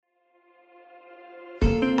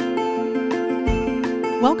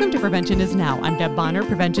Welcome to Prevention is Now. I'm Deb Bonner,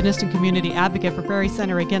 preventionist and community advocate for Prairie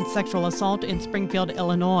Center Against Sexual Assault in Springfield,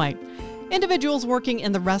 Illinois. Individuals working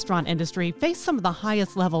in the restaurant industry face some of the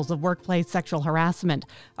highest levels of workplace sexual harassment.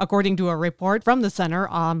 According to a report from the Center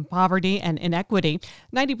on Poverty and Inequity,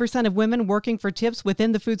 90% of women working for tips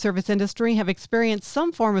within the food service industry have experienced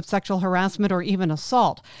some form of sexual harassment or even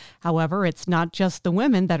assault. However, it's not just the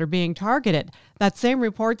women that are being targeted. That same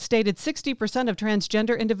report stated 60% of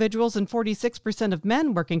transgender individuals and 46% of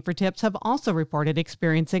men working for tips have also reported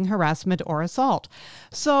experiencing harassment or assault.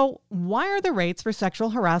 So, why are the rates for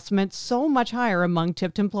sexual harassment so much higher among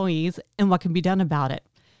tipped employees, and what can be done about it?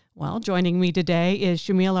 Well, joining me today is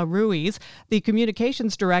Shamila Ruiz, the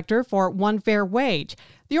communications director for One Fair Wage.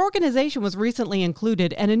 The organization was recently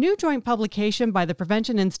included in a new joint publication by the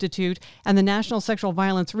Prevention Institute and the National Sexual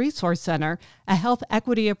Violence Resource Center, A Health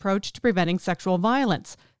Equity Approach to Preventing Sexual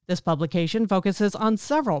Violence. This publication focuses on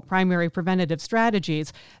several primary preventative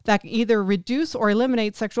strategies that either reduce or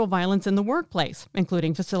eliminate sexual violence in the workplace,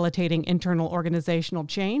 including facilitating internal organizational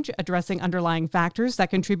change, addressing underlying factors that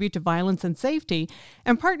contribute to violence and safety,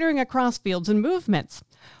 and partnering across fields and movements.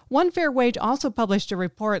 One Fair Wage also published a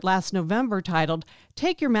report last November titled,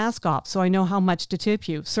 Take Your Mask Off So I Know How Much to Tip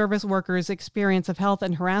You, Service Workers' Experience of Health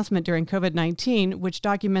and Harassment During COVID-19, which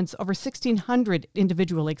documents over 1,600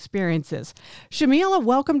 individual experiences. Shamila,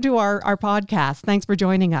 welcome to our podcast. Thanks for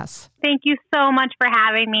joining us. Thank you so much for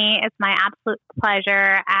having me. It's my absolute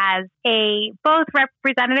pleasure as a both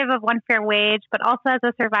representative of One Fair Wage, but also as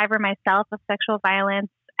a survivor myself of sexual violence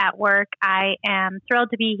at work. I am thrilled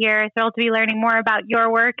to be here, thrilled to be learning more about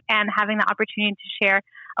your work and having the opportunity to share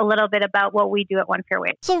a little bit about what we do at One Fair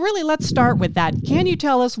Wage. So really, let's start with that. Can you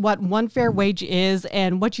tell us what One Fair Wage is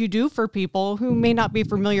and what you do for people who may not be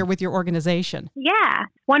familiar with your organization? Yeah.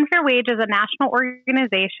 One Fair Wage is a national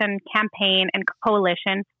organization, campaign, and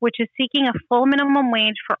coalition which is seeking a full minimum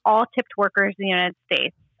wage for all tipped workers in the United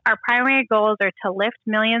States. Our primary goals are to lift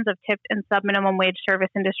millions of tipped and subminimum wage service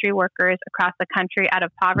industry workers across the country out of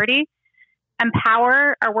poverty,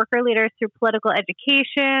 empower our worker leaders through political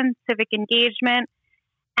education, civic engagement,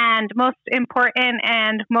 and most important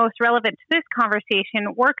and most relevant to this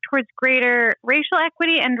conversation, work towards greater racial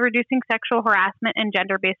equity and reducing sexual harassment and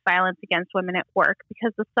gender-based violence against women at work,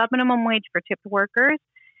 because the subminimum wage for tipped workers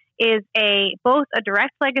is both a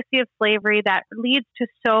direct legacy of slavery that leads to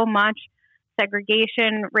so much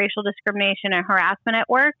segregation, racial discrimination, and harassment at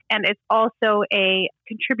work. And it's also a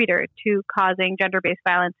contributor to causing gender-based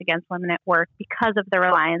violence against women at work because of the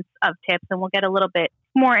reliance of tips. And we'll get a little bit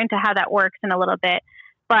more into how that works in a little bit.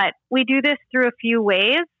 But we do this through a few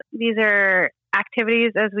ways. These are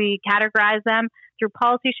activities as we categorize them through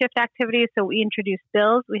policy shift activities. So we introduce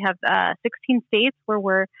bills. We have 16 states where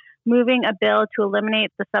we're moving a bill to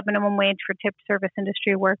eliminate the subminimum wage for tipped service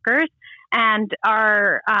industry workers, and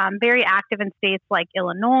are very active in states like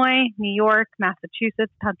Illinois, New York,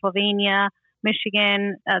 Massachusetts, Pennsylvania,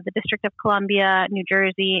 Michigan, the District of Columbia, New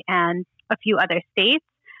Jersey, and a few other states.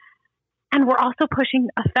 And we're also pushing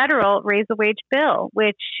a federal raise the wage bill,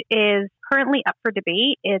 which is currently up for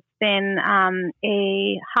debate. It's been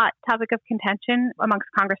a hot topic of contention amongst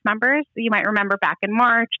Congress members. You might remember back in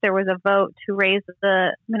March, there was a vote to raise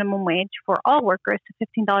the minimum wage for all workers to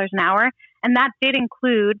 $15 an hour. And that did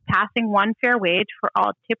include passing one fair wage for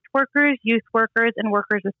all tipped workers, youth workers, and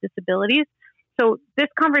workers with disabilities. So this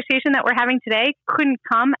conversation that we're having today couldn't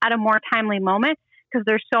come at a more timely moment, because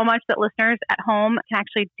there's so much that listeners at home can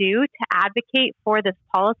actually do to advocate for this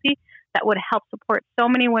policy that would help support so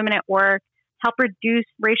many women at work, help reduce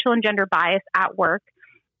racial and gender bias at work,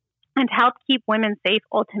 and help keep women safe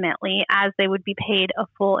ultimately, as they would be paid a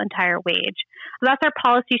full entire wage. So that's our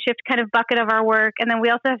policy shift kind of bucket of our work. And then we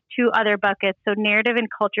also have two other buckets. So narrative and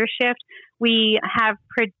culture shift. We have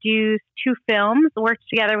produced two films, worked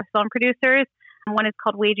together with film producers. One is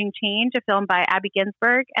called Waging Change, a film by Abby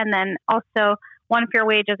Ginsberg. And then also One Fair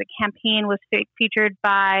Wage as a campaign was featured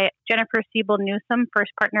by Jennifer Siebel Newsom,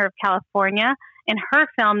 First Partner of California, in her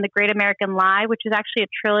film, The Great American Lie, which is actually a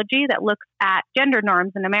trilogy that looks at gender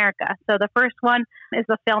norms in America. So the first one is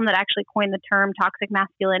the film that actually coined the term toxic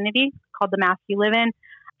masculinity, called The Mask You Live In.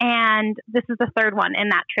 And this is the third one in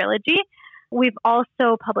that trilogy. We've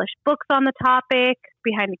also published books on the topic,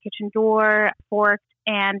 Behind the Kitchen Door, Forked,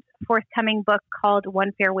 and forthcoming book called One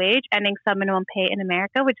Fair Wage, Ending Subminimum Pay in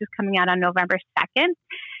America, which is coming out on November 2nd.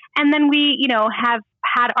 And then we, have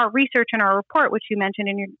had our research and our report, which you mentioned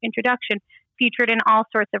in your introduction, featured in all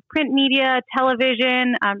sorts of print media,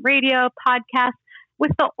 television, radio, podcasts,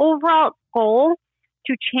 with the overall goal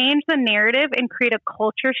to change the narrative and create a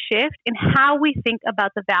culture shift in how we think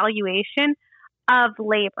about the valuation of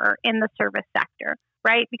labor in the service sector,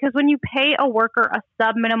 right? Because when you pay a worker a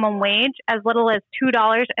sub-minimum wage as little as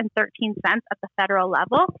 $2.13 at the federal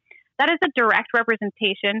level, that is a direct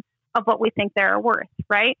representation of what we think they're worth,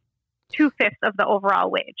 right? 2/5 of the overall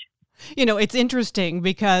wage. You know, it's interesting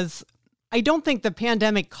because I don't think the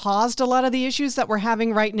pandemic caused a lot of the issues that we're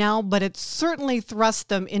having right now, but it certainly thrust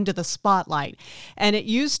them into the spotlight. And it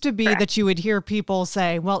used to be Correct. that you would hear people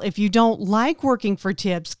say, well, if you don't like working for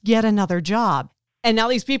tips, get another job. And now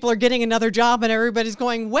these people are getting another job and everybody's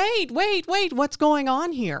going, wait, what's going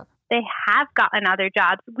on here? They have gotten other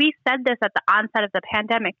jobs. We said this at the onset of the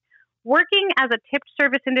pandemic. Working as a tipped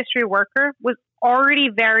service industry worker was already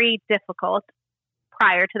very difficult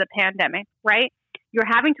prior to the pandemic, right? You're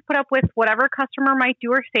having to put up with whatever a customer might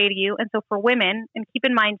do or say to you. And so for women, and keep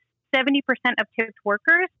in mind, 70% of tipped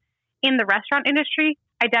workers in the restaurant industry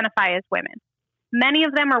identify as women. Many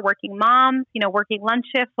of them are working moms, working lunch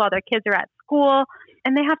shifts while their kids are at school,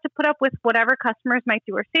 and they have to put up with whatever customers might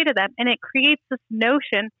do or say to them. And it creates this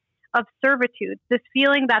notion of servitude, this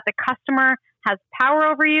feeling that the customer has power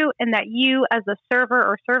over you and that you as a server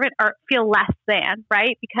or servant feel less than,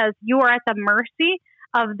 right? Because you are at the mercy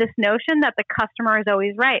of this notion that the customer is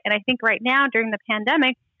always right. And I think right now during the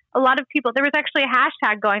pandemic, a lot of people, there was actually a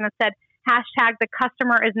hashtag going that said, hashtag the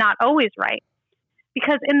customer is not always right.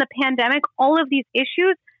 Because in the pandemic, all of these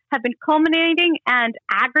issues have been culminating and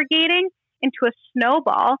aggregating into a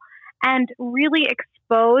snowball and really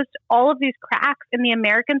exposed all of these cracks in the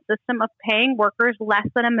American system of paying workers less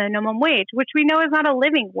than a minimum wage, which we know is not a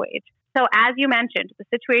living wage. So as you mentioned, the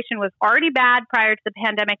situation was already bad prior to the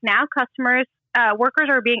pandemic. Now workers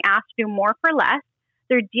are being asked to do more for less.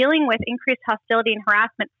 They're dealing with increased hostility and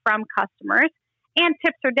harassment from customers, and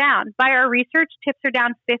tips are down. By our research, tips are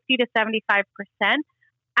down 50 to 75%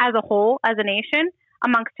 as a whole, as a nation,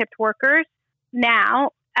 amongst tipped workers now,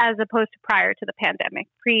 as opposed to prior to the pandemic,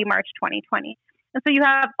 pre-March 2020. And so you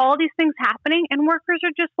have all these things happening, and workers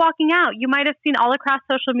are just walking out. You might have seen all across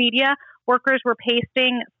social media, workers were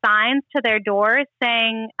pasting signs to their doors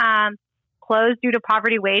saying, closed due to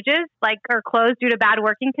poverty wages, or closed due to bad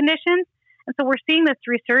working conditions. And so we're seeing this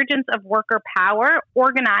resurgence of worker power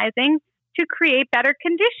organizing to create better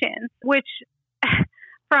conditions, which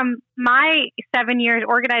from my 7 years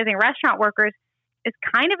organizing restaurant workers is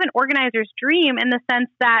kind of an organizer's dream in the sense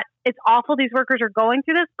that it's awful these workers are going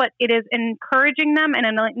through this, but it is encouraging them and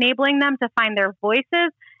enabling them to find their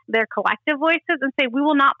voices, their collective voices, and say, we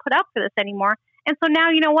will not put up for this anymore. And so now,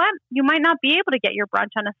 you know what? You might not be able to get your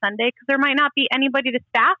brunch on a Sunday because there might not be anybody to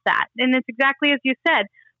staff that. And it's exactly as you said.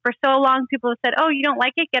 For so long, people have said, oh, you don't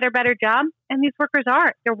like it? Get a better job. And these workers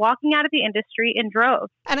are. They're walking out of the industry in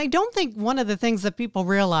droves. And I don't think one of the things that people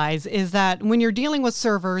realize is that when you're dealing with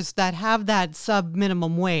servers that have that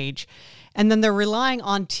sub-minimum wage, and then they're relying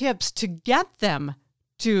on tips to get them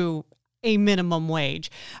to a minimum wage.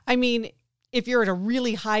 I mean, if you're at a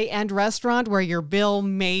really high-end restaurant where your bill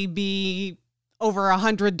may be over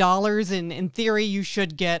 $100, and in theory, you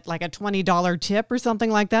should get like a $20 tip or something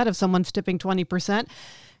like that if someone's tipping 20%.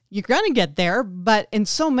 You're going to get there, but in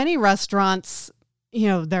so many restaurants,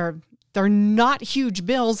 they're not huge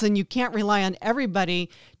bills, and you can't rely on everybody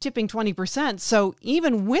tipping 20%. So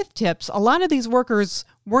even with tips, a lot of these workers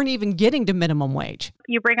weren't even getting to minimum wage.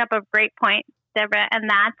 You bring up a great point, Deborah, and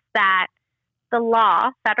that's that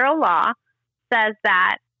the federal law, says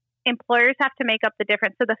that employers have to make up the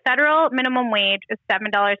difference. So the federal minimum wage is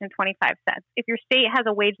 $7.25. If your state has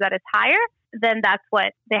a wage that is higher, then that's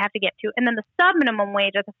what they have to get to. And then the sub-minimum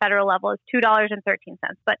wage at the federal level is $2.13.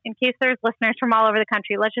 But in case there's listeners from all over the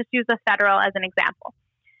country, let's just use the federal as an example.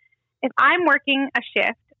 If I'm working a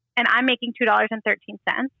shift and I'm making $2.13,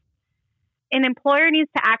 an employer needs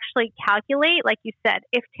to actually calculate, like you said,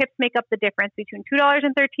 if tips make up the difference between $2.13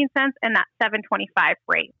 and that $7.25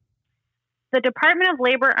 rate. The Department of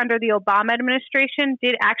Labor under the Obama administration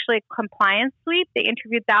did actually a compliance sweep. They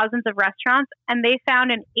interviewed thousands of restaurants, and they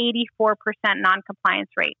found an 84% non-compliance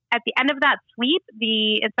rate. At the end of that sweep,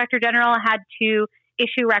 the Inspector General had to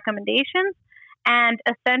issue recommendations, and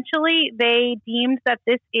essentially they deemed that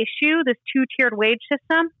this issue, this two-tiered wage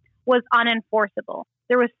system, was unenforceable.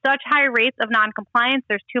 There was such high rates of non-compliance.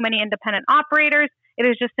 There's too many independent operators. It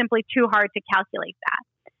is just simply too hard to calculate that.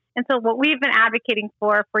 And so what we've been advocating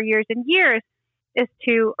for years and years is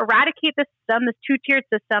to eradicate this system, this two-tiered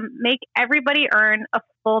system, make everybody earn a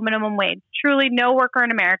full minimum wage. Truly, no worker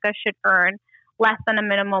in America should earn less than a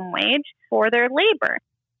minimum wage for their labor.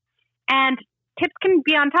 And tips can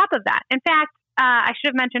be on top of that. In fact, I should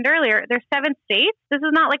have mentioned earlier, there's 7 states. This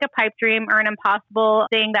is not like a pipe dream or an impossible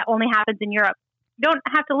thing that only happens in Europe. You don't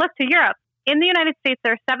have to look to Europe. In the United States,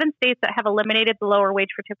 there are 7 states that have eliminated the lower wage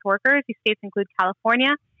for tipped workers. These states include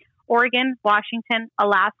California, Oregon, Washington,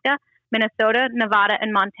 Alaska, Minnesota, Nevada,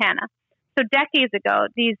 and Montana. So decades ago,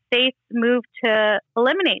 these states moved to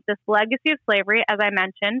eliminate this legacy of slavery, as I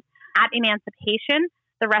mentioned. At emancipation,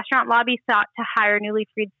 the restaurant lobby sought to hire newly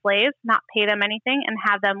freed slaves, not pay them anything, and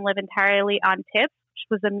have them live entirely on tips, which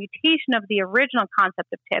was a mutation of the original concept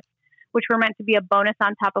of tips, which were meant to be a bonus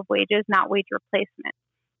on top of wages, not wage replacement.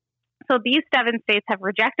 So these 7 states have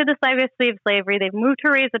rejected this legacy of slavery. They've moved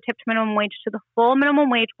to raise the tipped minimum wage to the full minimum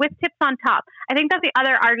wage with tips on top. I think that's the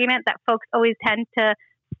other argument that folks always tend to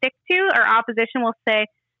stick to, or opposition will say,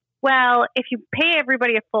 well, if you pay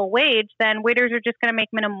everybody a full wage, then waiters are just going to make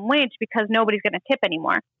minimum wage because nobody's going to tip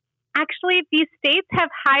anymore. Actually, these states have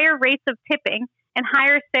higher rates of tipping and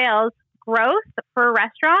higher sales growth for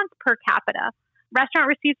restaurants per capita. Restaurant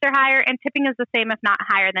receipts are higher and tipping is the same, if not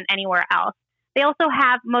higher, than anywhere else. They also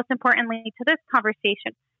have, most importantly to this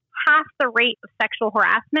conversation, half the rate of sexual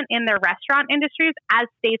harassment in their restaurant industries as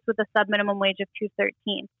states with a subminimum wage of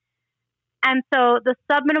 $2.13. And so the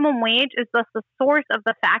subminimum wage is thus the source of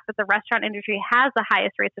the fact that the restaurant industry has the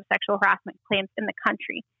highest rates of sexual harassment claims in the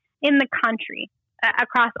country,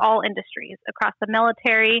 across all industries, across the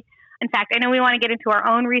military. In fact, I know we want to get into our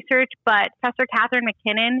own research, but Professor Catherine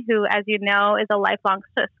McKinnon, who, as you know, is a lifelong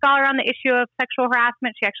scholar on the issue of sexual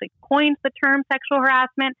harassment, she actually coined the term sexual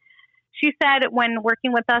harassment. She said when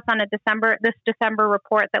working with us on this December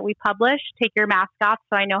report that we published, Take Your Mask Off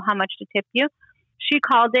So I Know How Much to Tip You, she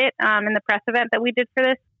called it, in the press event that we did for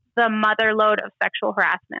this, the mother lode of sexual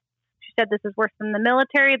harassment. She said this is worse than the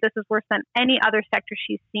military, this is worse than any other sector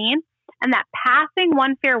she's seen, and that passing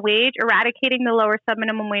one fair wage, eradicating the lower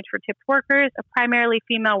subminimum wage for tipped workers, a primarily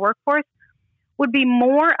female workforce, would be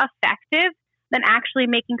more effective than actually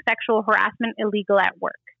making sexual harassment illegal at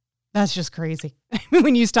work. That's just crazy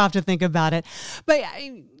when you stop to think about it. But,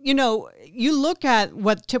 you look at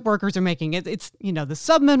what tip workers are making. It's the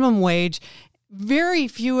subminimum wage. Very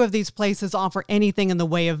few of these places offer anything in the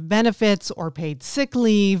way of benefits or paid sick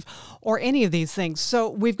leave or any of these things. So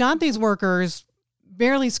we've got these workers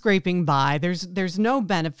barely scraping by. There's no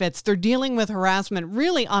benefits. They're dealing with harassment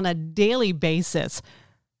really on a daily basis.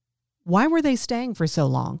 Why were they staying for so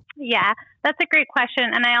long? Yeah, that's a great question.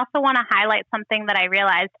 And I also want to highlight something that I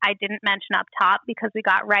realized I didn't mention up top because we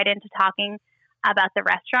got right into talking about the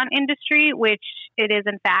restaurant industry, which it is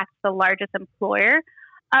in fact the largest employer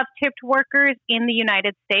of tipped workers in the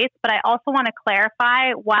United States. But I also want to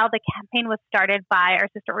clarify, while the campaign was started by our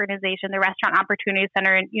sister organization, the Restaurant Opportunity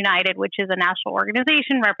Center United, which is a national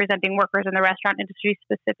organization representing workers in the restaurant industry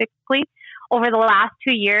specifically, over the last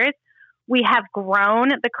 2 years, we have grown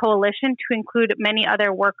the coalition to include many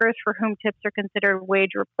other workers for whom tips are considered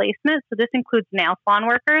wage replacement. So this includes nail salon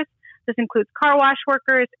workers, this includes car wash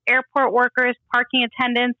workers, airport workers, parking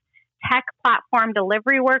attendants, tech platform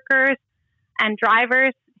delivery workers, and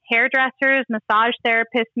drivers, hairdressers, massage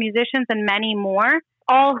therapists, musicians, and many more,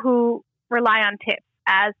 all who rely on tips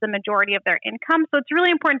as the majority of their income. So it's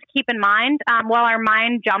really important to keep in mind, while our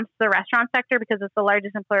mind jumps to the restaurant sector because it's the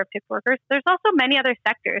largest employer of tipped workers, there's also many other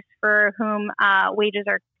sectors for whom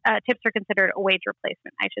tips are considered a wage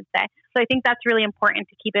replacement, I should say. So I think that's really important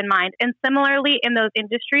to keep in mind. And similarly, in those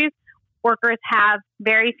industries, workers have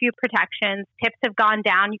very few protections. Tips have gone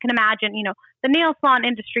down. You can imagine, the nail salon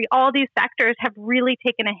industry, all these sectors have really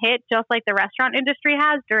taken a hit, just like the restaurant industry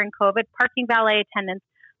has during COVID. Parking valet attendants.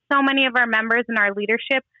 So many of our members and our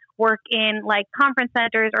leadership work in conference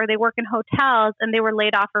centers or they work in hotels and they were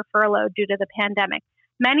laid off or furloughed due to the pandemic.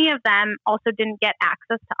 Many of them also didn't get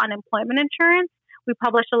access to unemployment insurance. We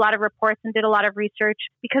published a lot of reports and did a lot of research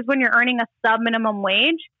because when you're earning a sub-minimum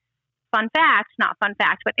wage, not fun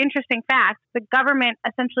fact, but interesting fact, the government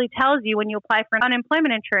essentially tells you when you apply for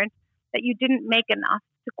unemployment insurance that you didn't make enough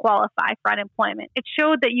to qualify for unemployment. It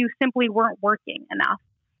showed that you simply weren't working enough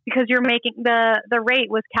because you're making the rate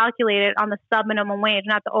was calculated on the sub-minimum wage,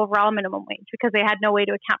 not the overall minimum wage, because they had no way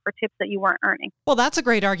to account for tips that you weren't earning. Well, that's a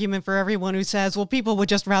great argument for everyone who says, well, people would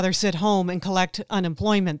just rather sit home and collect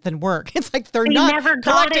unemployment than work. It's like they're not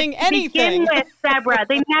collecting anything. Deborah,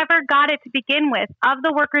 they never got it to begin with. Of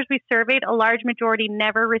the workers we surveyed, a large majority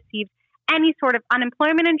never received any sort of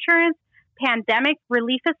unemployment insurance, pandemic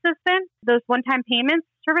relief assistance, those one-time payments.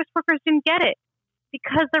 Service workers didn't get it,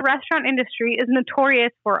 because the restaurant industry is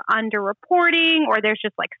notorious for underreporting or there's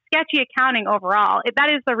just sketchy accounting overall. That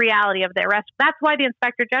is the reality of the arrest. That's why the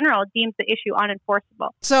Inspector General deems the issue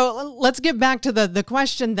unenforceable. So let's get back to the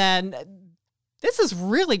question then. This is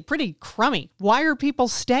really pretty crummy. Why are people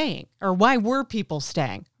staying? Or why were people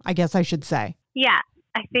staying, I guess I should say? Yeah,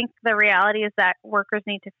 I think the reality is that workers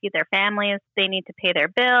need to feed their families. They need to pay their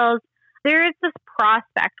bills. There is this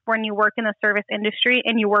prospect when you work in the service industry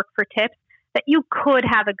and you work for tips that you could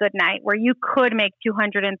have a good night where you could make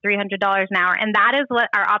 $200 and $300 an hour. And that is what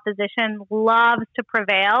our opposition loves to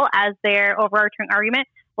prevail as their overarching argument.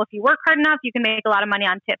 Well, if you work hard enough, you can make a lot of money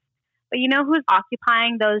on tips. But you know who's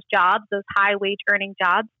occupying those jobs, those high wage earning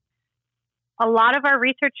jobs? A lot of our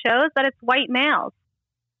research shows that it's white males,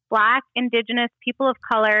 Black, Indigenous, people of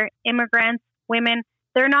color, immigrants, women.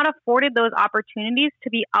 They're not afforded those opportunities to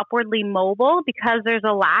be upwardly mobile because there's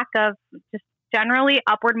a lack of just generally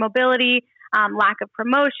upward mobility, lack of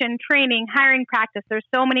promotion, training, hiring practice. There's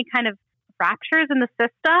so many kind of fractures in the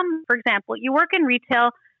system. For example, you work in retail,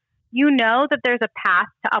 you know that there's a path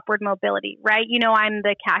to upward mobility, right? You know, I'm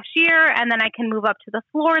the cashier and then I can move up to the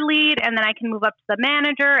floor lead and then I can move up to the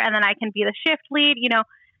manager and then I can be the shift lead. You know,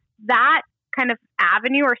 that kind of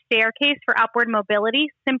avenue or staircase for upward mobility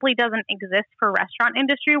simply doesn't exist for restaurant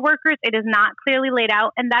industry workers. It is not clearly laid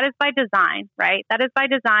out, and that is by design, right? That is by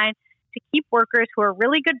design to keep workers who are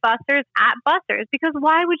really good bussers at bussers, because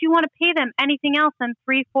why would you want to pay them anything else than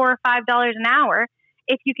 $3, $4, or $5 an hour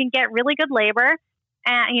if you can get really good labor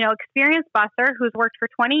and, you know, experienced busser who's worked for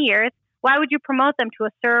 20 years? Why would you promote them to a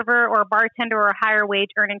server or a bartender or a higher wage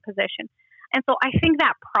earning position? And so I think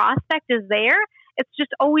that prospect is there. It's just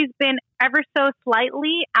always been ever so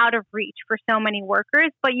slightly out of reach for so many workers,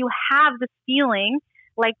 but you have this feeling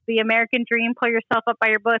like the American dream, pull yourself up by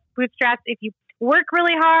your bootstraps. If you work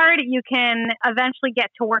really hard, you can eventually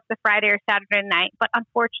get to work the Friday or Saturday night. But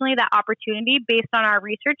unfortunately, that opportunity, based on our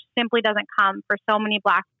research, simply doesn't come for so many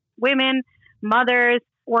Black women, mothers,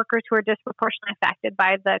 workers who are disproportionately affected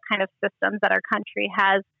by the kind of systems that our country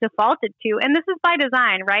has defaulted to. And this is by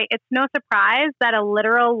design, right? It's no surprise that a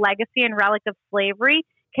literal legacy and relic of slavery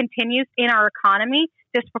continues in our economy,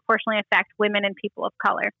 disproportionately affect women and people of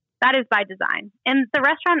color. That is by design. And the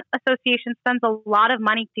Restaurant Association spends a lot of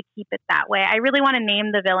money to keep it that way. I really want to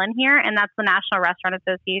name the villain here, and that's the National Restaurant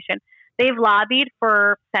Association. They've lobbied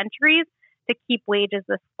for centuries to keep wages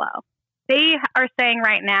this low. They are saying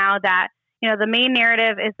right now that, you know, the main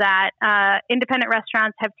narrative is that independent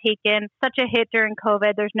restaurants have taken such a hit during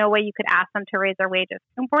COVID, there's no way you could ask them to raise their wages.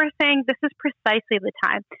 And we're saying this is precisely the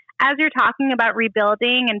time. As you're talking about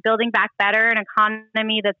rebuilding and building back better, an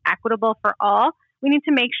economy that's equitable for all, we need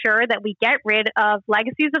to make sure that we get rid of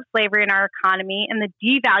legacies of slavery in our economy and the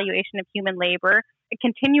devaluation of human labor, a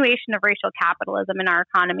continuation of racial capitalism in our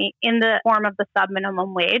economy in the form of the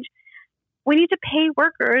subminimum wage. We need to pay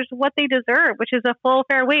workers what they deserve, which is a full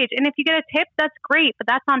fair wage. And if you get a tip, that's great, but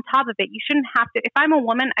that's on top of it. You shouldn't have to, if I'm a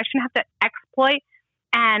woman, I shouldn't have to exploit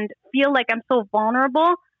and feel like I'm so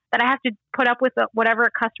vulnerable that I have to put up with whatever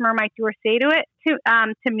a customer might do or say to it,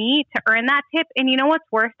 to me, to earn that tip. And you know what's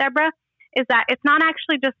worse, Deborah, is that it's not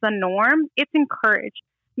actually just the norm, it's encouraged.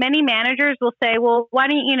 Many managers will say, well, why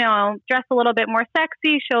don't you, dress a little bit more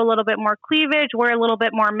sexy, show a little bit more cleavage, wear a little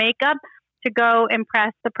bit more makeup to go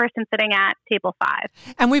impress the person sitting at table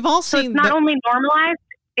 5. And we've all seen... So it's not only normalized,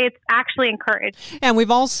 it's actually encouraged. And we've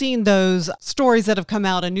all seen those stories that have come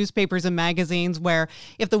out in newspapers and magazines where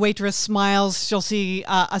if the waitress smiles, she'll see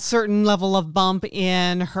a certain level of bump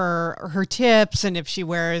in her tips. And if she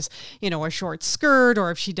wears, a short skirt, or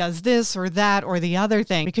if she does this or that or the other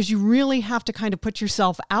thing, because you really have to kind of put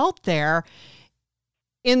yourself out there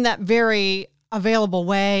in that very available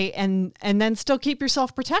way and then still keep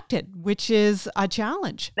yourself protected, which is a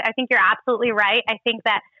challenge. I think you're absolutely right. I think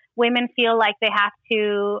that women feel like they have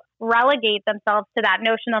to relegate themselves to that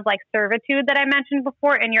notion of like servitude that I mentioned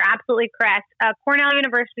before. And you're absolutely correct. Cornell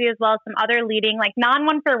University, as well as some other leading like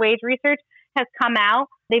non-one fair wage research, has come out.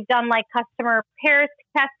 They've done like customer pairs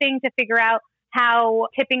testing to figure out how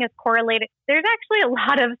tipping is correlated. There's actually a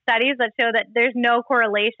lot of studies that show that there's no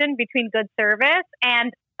correlation between good service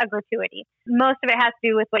and a gratuity. Most of it has to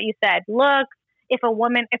do with what you said, looks. If a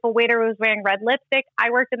waiter was wearing red lipstick,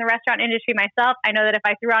 I worked in the restaurant industry myself. I know that if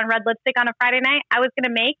I threw on red lipstick on a Friday night, I was going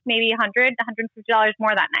to make maybe $100, $150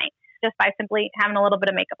 more that night just by simply having a little bit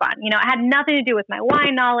of makeup on. It had nothing to do with my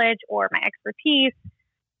wine knowledge or my expertise.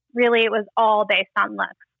 Really, it was all based on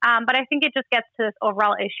looks. But I think it just gets to this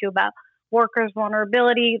overall issue about workers'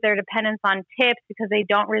 vulnerability, their dependence on tips because they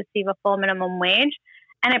don't receive a full minimum wage.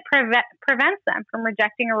 And it prevents them from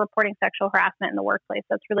rejecting or reporting sexual harassment in the workplace.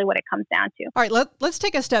 That's really what it comes down to. All right, let's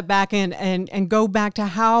take a step back and go back to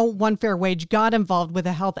how One Fair Wage got involved with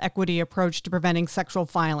a health equity approach to preventing sexual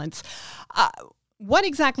violence. What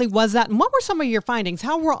exactly was that? And what were some of your findings?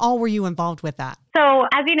 How were you involved with that? So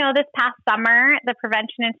as you know, this past summer, the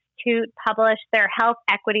Prevention Institute published their health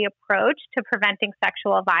equity approach to preventing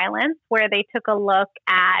sexual violence, where they took a look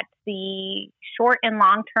at the short and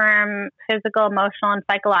long-term physical, emotional, and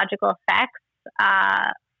psychological effects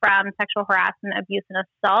from sexual harassment, abuse, and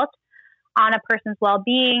assault on a person's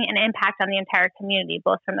well-being and impact on the entire community,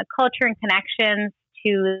 both from the culture and connections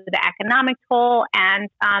to the economic toll and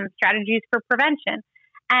strategies for prevention.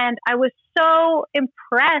 And I was so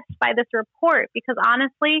impressed by this report because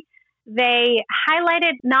honestly, they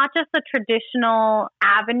highlighted not just the traditional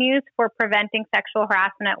avenues for preventing sexual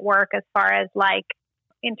harassment at work as far as like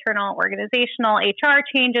internal organizational HR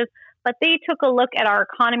changes, but they took a look at our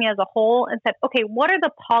economy as a whole and said, okay, what are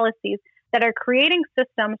the policies that are creating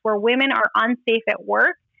systems where women are unsafe at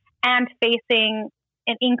work and facing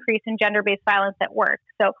an increase in gender-based violence at work?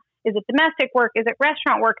 So is it domestic work? Is it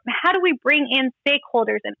restaurant work? And how do we bring in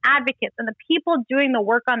stakeholders and advocates and the people doing the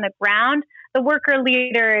work on the ground, the worker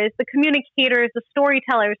leaders, the communicators, the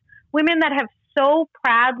storytellers, women that have so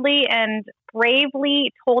proudly and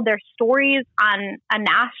bravely told their stories on a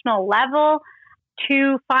national level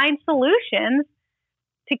to find solutions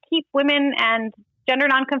to keep women and gender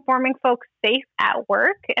nonconforming folks safe at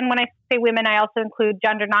work. And when I say women, I also include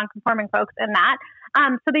gender nonconforming folks in that.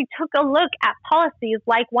 So they took a look at policies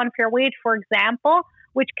like One Fair Wage, for example,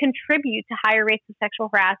 which contribute to higher rates of sexual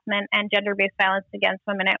harassment and gender-based violence against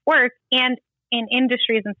women at work and in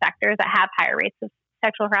industries and sectors that have higher rates of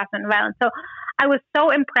sexual harassment and violence. So I was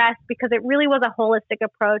so impressed because it really was a holistic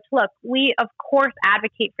approach. Look, we of course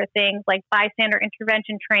advocate for things like bystander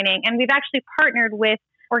intervention training, and we've actually partnered with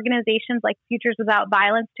organizations like Futures Without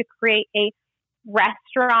Violence to create a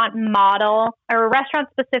restaurant model or a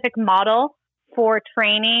restaurant-specific model for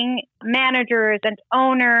training managers and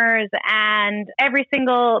owners and every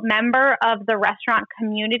single member of the restaurant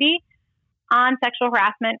community on sexual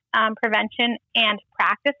harassment prevention and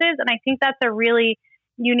practices. And I think that's a really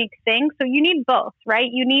unique thing. So you need both, right?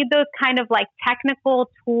 You need those kind of like technical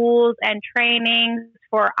tools and trainings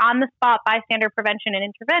for on-the-spot bystander prevention and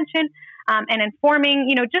intervention, and informing,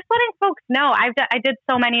 just letting folks know. I did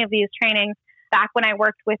so many of these trainings back when I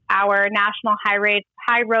worked with our National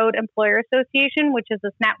High Road Employer Association, which is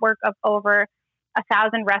this network of over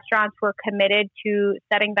 1,000 restaurants who are committed to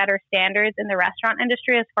setting better standards in the restaurant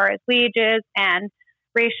industry as far as wages and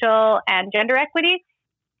racial and gender equity.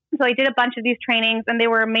 So I did a bunch of these trainings and they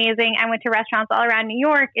were amazing. I went to restaurants all around New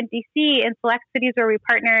York and DC and select cities where we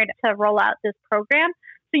partnered to roll out this program.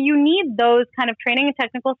 So you need those kind of training and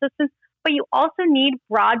technical assistance, but you also need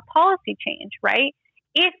broad policy change, right?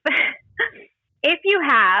 If you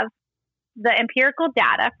have the empirical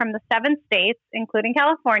data from the 7 states, including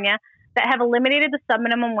California, that have eliminated the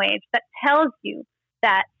subminimum wage that tells you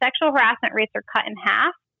that sexual harassment rates are cut in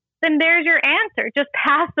half, then there's your answer. Just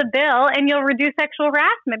pass the bill and you'll reduce sexual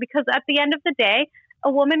harassment, because at the end of the day,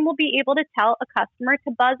 a woman will be able to tell a customer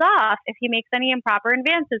to buzz off if he makes any improper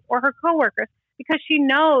advances, or her coworkers, because she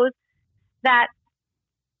knows that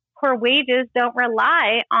her wages don't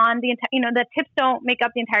rely on the tips don't make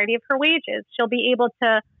up the entirety of her wages. She'll be able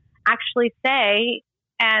to actually say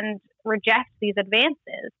and reject these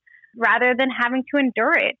advances rather than having to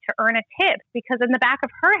endure it to earn a tip, because in the back of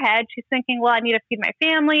her head, she's thinking, well, I need to feed my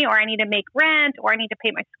family, or I need to make rent, or I need to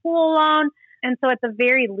pay my school loan. And so at the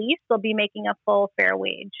very least, they'll be making a full fair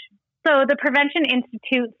wage. So the Prevention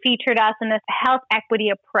Institute featured us in this health equity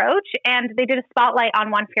approach, and they did a spotlight on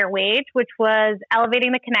One Fair Wage, which was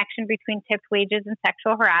elevating the connection between tipped wages and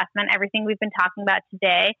sexual harassment, everything we've been talking about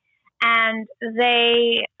today. And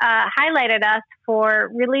they highlighted us for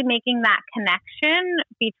really making that connection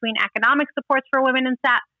between economic supports for women and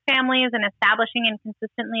families and establishing and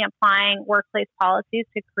consistently applying workplace policies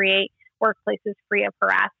to create workplaces free of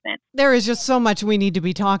harassment. There is just so much we need to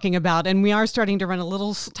be talking about, and we are starting to run a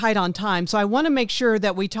little tight on time. So I want to make sure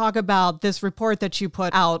that we talk about this report that you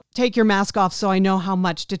put out, Take Your Mask Off So I Know How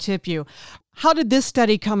Much to Tip You. How did this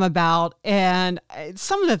study come about? And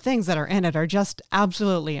some of the things that are in it are just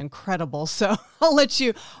absolutely incredible. So I'll let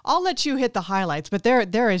you hit the highlights, but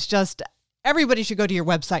there is just, everybody should go to your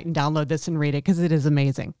website and download this and read it, because it is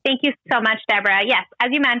amazing. Thank you so much, Deborah. Yes, as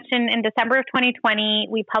you mentioned, in December of 2020,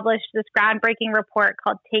 we published this groundbreaking report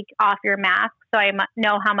called Take Off Your Mask So I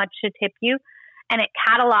Know How Much to Tip You. And it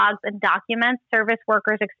catalogs and documents service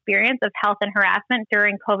workers' experience of health and harassment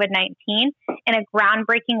during COVID-19 in a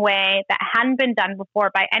groundbreaking way that hadn't been done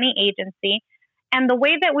before by any agency. And the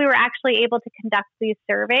way that we were actually able to conduct these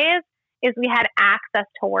surveys is we had access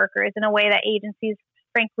to workers in a way that agencies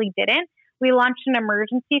frankly didn't. We launched an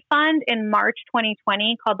emergency fund in March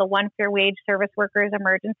 2020 called the One Fair Wage Service Workers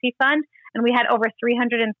Emergency Fund. And we had over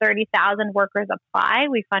 330,000 workers apply.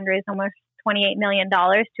 We fundraised almost $28 million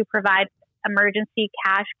to provide emergency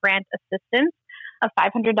cash grant assistance of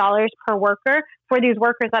 $500 per worker for these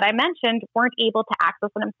workers that I mentioned weren't able to access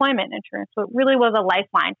unemployment insurance. So it really was a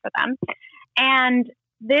lifeline for them. And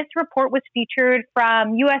This report was featured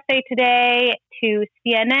from USA Today to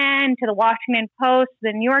CNN to the Washington Post,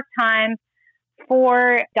 the New York Times,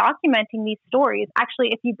 for documenting these stories. Actually,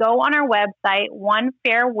 if you go on our website,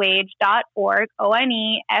 onefairwage.org,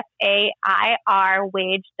 ONEFAIR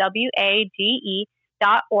wage,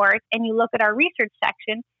 WAGE.org, and you look at our research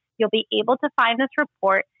section, you'll be able to find this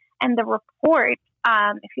report. And the report,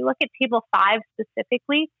 if you look at Table 5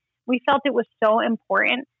 specifically, we felt it was so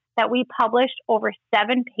important that we published over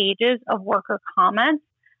 7 pages of worker comments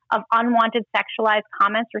of unwanted sexualized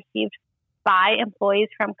comments received by employees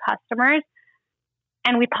from customers.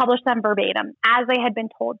 And we published them verbatim as they had been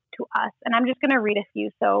told to us. And I'm just going to read a few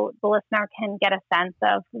so the listener can get a sense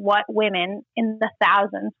of what women in the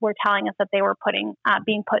thousands were telling us that they were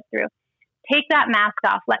being put through. Take that mask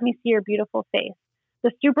off. Let me see your beautiful face.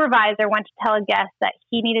 The supervisor went to tell a guest that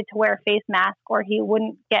he needed to wear a face mask or he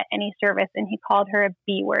wouldn't get any service, and he called her a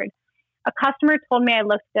B word. A customer told me I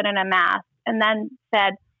looked good in a mask and then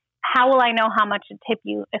said, how will I know how much to tip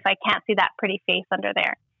you if I can't see that pretty face under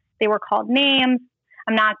there? They were called names.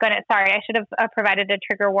 I should have provided a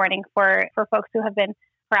trigger warning for folks who have been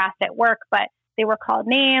harassed at work, but they were called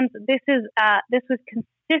names. This was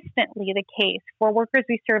consistently the case for workers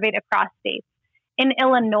we surveyed across states. In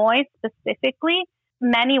Illinois specifically,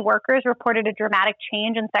 many workers reported a dramatic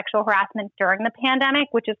change in sexual harassment during the pandemic,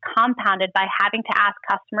 which is compounded by having to ask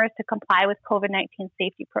customers to comply with COVID-19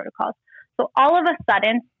 safety protocols. So all of a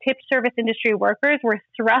sudden, tip service industry workers were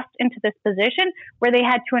thrust into this position where they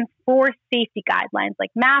had to enforce safety guidelines like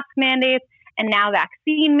mask mandates and now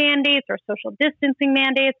vaccine mandates or social distancing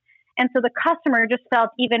mandates. And so the customer just felt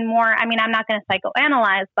even more, I'm not going to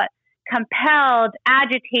psychoanalyze, but compelled,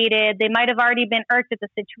 agitated. They might have already been irked at the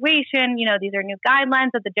situation. These are new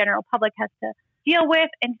guidelines that the general public has to deal with.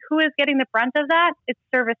 And who is getting the brunt of that? It's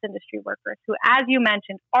service industry workers who, as you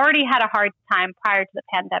mentioned, already had a hard time prior to the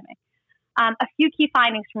pandemic. A few key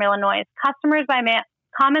findings from Illinois.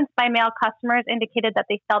 Comments by male customers indicated that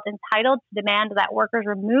they felt entitled to demand that workers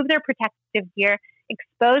remove their protective gear,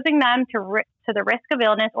 exposing them to the risk of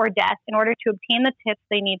illness or death in order to obtain the tips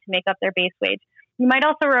they need to make up their base wage. You might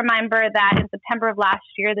also remember that in September of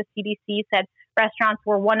last year, the CDC said restaurants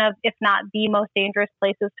were one of, if not the most dangerous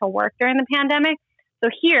places to work during the pandemic. So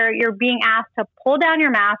here, you're being asked to pull down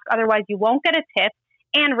your mask, otherwise you won't get a tip,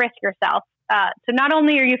 and risk yourself. So not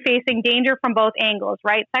only are you facing danger from both angles,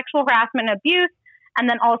 right? Sexual harassment and abuse, and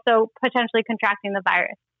then also potentially contracting the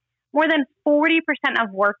virus. More than 40%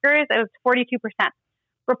 of workers, it was 42%,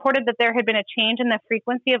 reported that there had been a change in the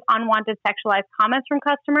frequency of unwanted sexualized comments from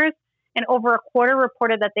customers, and over a quarter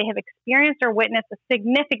reported that they have experienced or witnessed a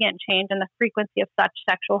significant change in the frequency of such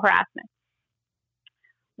sexual harassment.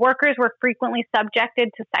 Workers were frequently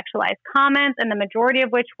subjected to sexualized comments, and the majority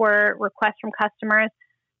of which were requests from customers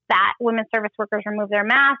that women service workers remove their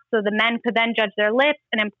masks so the men could then judge their lips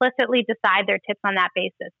and implicitly decide their tips on that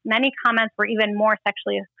basis. Many comments were even more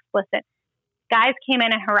sexually explicit. Guys came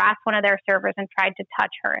in and harassed one of their servers and tried to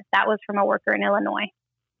touch her. That was from a worker in Illinois.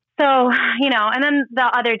 So, and then the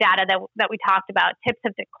other data that we talked about, tips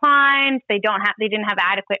have declined. They didn't have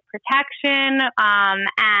adequate protection,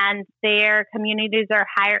 and their communities are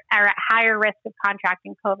at higher risk of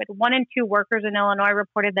contracting COVID. 1 in 2 workers in Illinois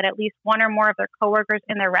reported that at least one or more of their coworkers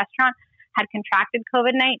in their restaurant had contracted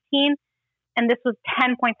COVID-19, and this was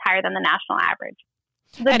 10 points higher than the national average.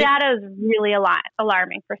 The data is really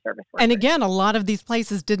alarming for service workers. And again, a lot of these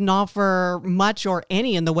places didn't offer much or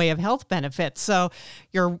any in the way of health benefits. So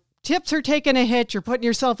your tips are taking a hit, you're putting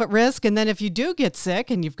yourself at risk. And then if you do get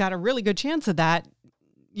sick, and you've got a really good chance of that,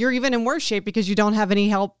 you're even in worse shape because you don't have any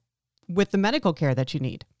help with the medical care that you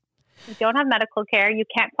need. You don't have medical care. You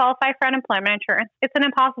can't qualify for unemployment insurance. It's an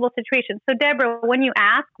impossible situation. So Deborah, when you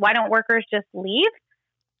ask, why don't workers just leave?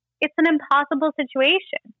 It's an impossible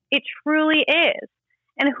situation. It truly is.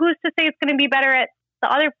 And who's to say it's going to be better at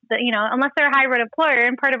unless they're a hybrid employer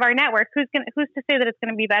and part of our network, who's to say that it's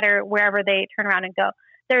going to be better wherever they turn around and go?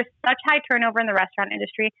 There's such high turnover in the restaurant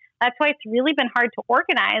industry. That's why it's really been hard to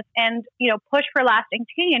organize and, push for lasting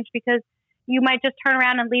change, because you might just turn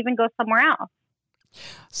around and leave and go somewhere else.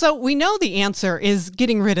 So we know the answer is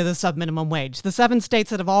getting rid of the subminimum wage. The 7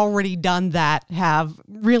 states that have already done that have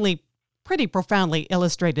really pretty profoundly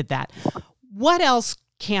illustrated that. What else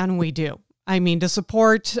can we do? To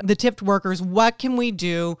support the tipped workers, what can we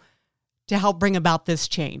do to help bring about this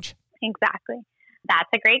change? Exactly. That's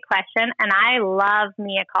a great question. And I love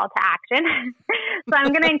me a call to action. So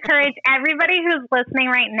I'm going to encourage everybody who's listening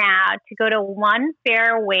right now to go to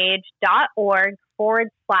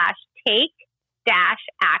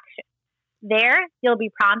onefairwage.org/take-action. There, you'll be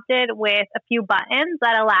prompted with a few buttons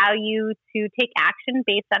that allow you to take action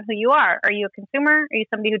based on who you are. Are you a consumer? Are you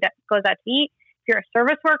somebody who goes out to eat? If you're a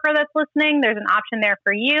service worker that's listening, there's an option there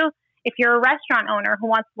for you. If you're a restaurant owner who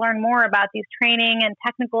wants to learn more about these training and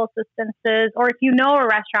technical assistances, or if you know a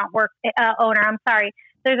restaurant owner,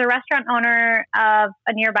 there's a restaurant owner of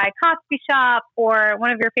a nearby coffee shop or one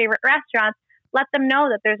of your favorite restaurants, let them know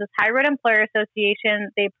that there's this High Road Employer Association.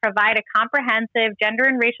 They provide a comprehensive gender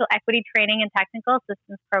and racial equity training and technical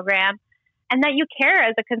assistance program, and that you care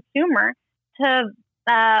as a consumer to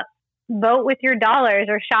vote with your dollars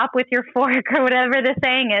or shop with your fork or whatever the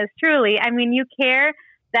saying is. Truly, I mean, you care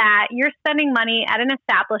that you're spending money at an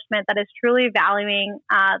establishment that is truly valuing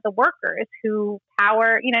the workers who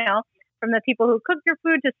power, from the people who cook your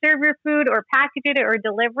food to serve your food or package it or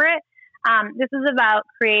deliver it. This is about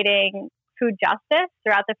creating food justice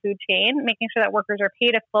throughout the food chain, making sure that workers are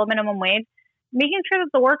paid a full minimum wage, making sure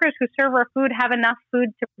that the workers who serve our food have enough food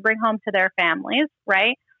to bring home to their families,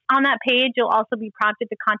 right? On that page, you'll also be prompted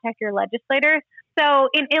to contact your legislators. So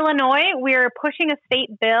in Illinois, we're pushing a state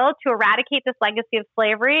bill to eradicate this legacy of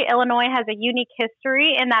slavery. Illinois has a unique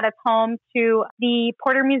history in that it's home to the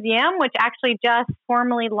Porter Museum, which actually just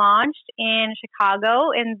formally launched in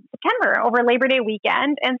Chicago in September over Labor Day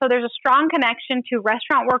weekend. And so there's a strong connection to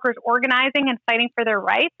restaurant workers organizing and fighting for their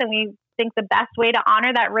rights. And we think the best way to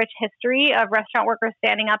honor that rich history of restaurant workers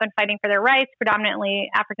standing up and fighting for their rights,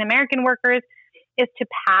 predominantly African-American workers, is to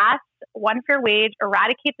pass one fair wage,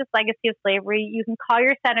 eradicate this legacy of slavery. You can call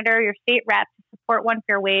your senator, your state rep to support one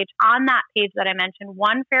fair wage on that page that I mentioned,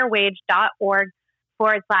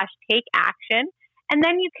 onefairwage.org/take action. And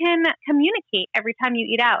then you can communicate every time you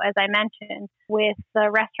eat out, as I mentioned, with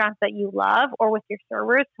the restaurants that you love or with your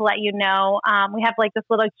servers to let you know. We have like this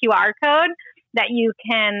little QR code that you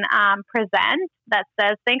can present that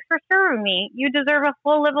says, thanks for serving me. You deserve a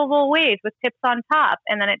full livable wage with tips on top.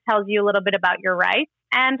 And then it tells you a little bit about your rights.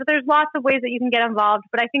 And there's lots of ways that you can get involved.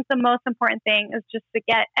 But I think the most important thing is just to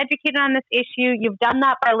get educated on this issue. You've done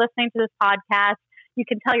that by listening to this podcast. You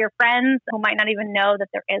can tell your friends who might not even know that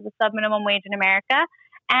there is a subminimum wage in America.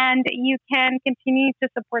 And you can continue to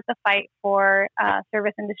support the fight for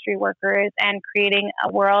service industry workers and creating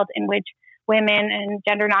a world in which women and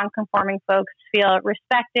gender nonconforming folks feel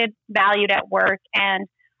respected, valued at work, and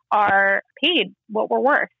are paid what we're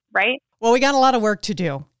worth, right? Well, we got a lot of work to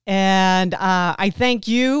do. And I thank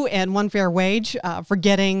you and One Fair Wage for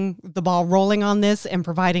getting the ball rolling on this and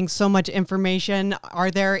providing so much information. Are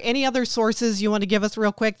there any other sources you want to give us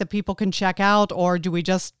real quick that people can check out, or do we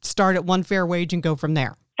just start at One Fair Wage and go from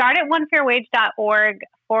there? Start at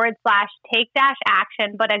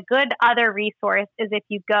onefairwage.org/take-action. But a good other resource is if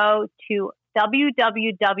you go to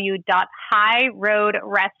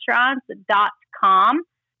www.highroadrestaurants.com.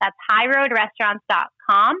 That's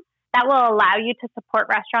highroadrestaurants.com. That will allow you to support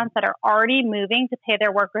restaurants that are already moving to pay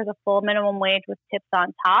their workers a full minimum wage with tips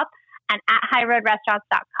on top. And at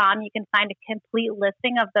highroadrestaurants.com, you can find a complete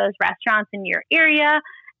listing of those restaurants in your area.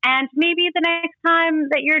 And maybe the next time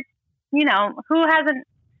that you're, who hasn't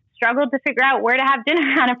struggled to figure out where to have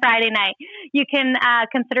dinner on a Friday night, you can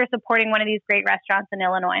consider supporting one of these great restaurants in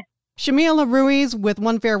Illinois. Shamila Ruiz with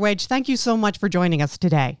One Fair Wage, thank you so much for joining us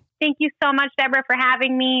today. Thank you so much, Deborah, for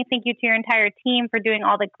having me. Thank you to your entire team for doing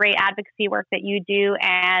all the great advocacy work that you do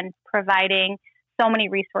and providing so many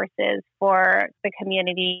resources for the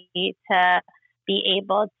community to be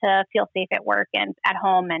able to feel safe at work and at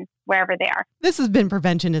home and wherever they are. This has been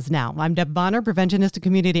Prevention is Now. I'm Deb Bonner, preventionist and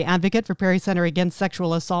community advocate for Perry Center Against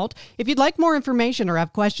Sexual Assault. If you'd like more information or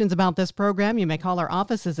have questions about this program, you may call our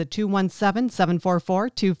offices at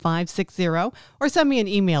 217-744-2560 or send me an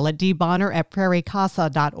email at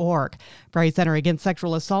dbonner@prairiecasa.org. Perry Center Against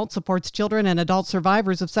Sexual Assault supports children and adult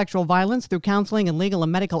survivors of sexual violence through counseling and legal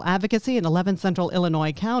and medical advocacy in 11 central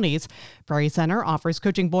Illinois counties. Perry Center offers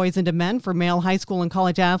coaching boys into men for male high school and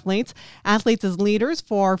college athletes, athletes as leaders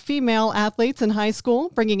for female athletes in high school,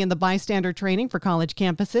 bringing in the bystander training for college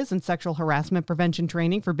campuses and sexual harassment prevention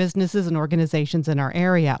training for businesses and organizations in our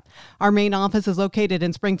area. Our main office is located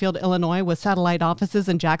in Springfield, Illinois, with satellite offices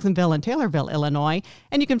in Jacksonville and Taylorville, Illinois.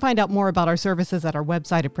 And you can find out more about our services at our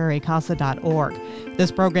website at prairiecasa.org.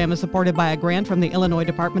 This program is supported by a grant from the Illinois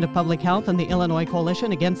Department of Public Health and the Illinois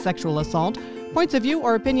Coalition Against Sexual Assault. Points of view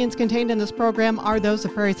or opinions contained in this program are those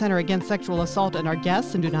of Perry Center Against Sexual Assault and our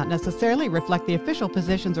guests and do not necessarily reflect the official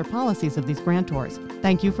positions or policies of these grantors.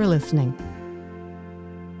 Thank you for listening.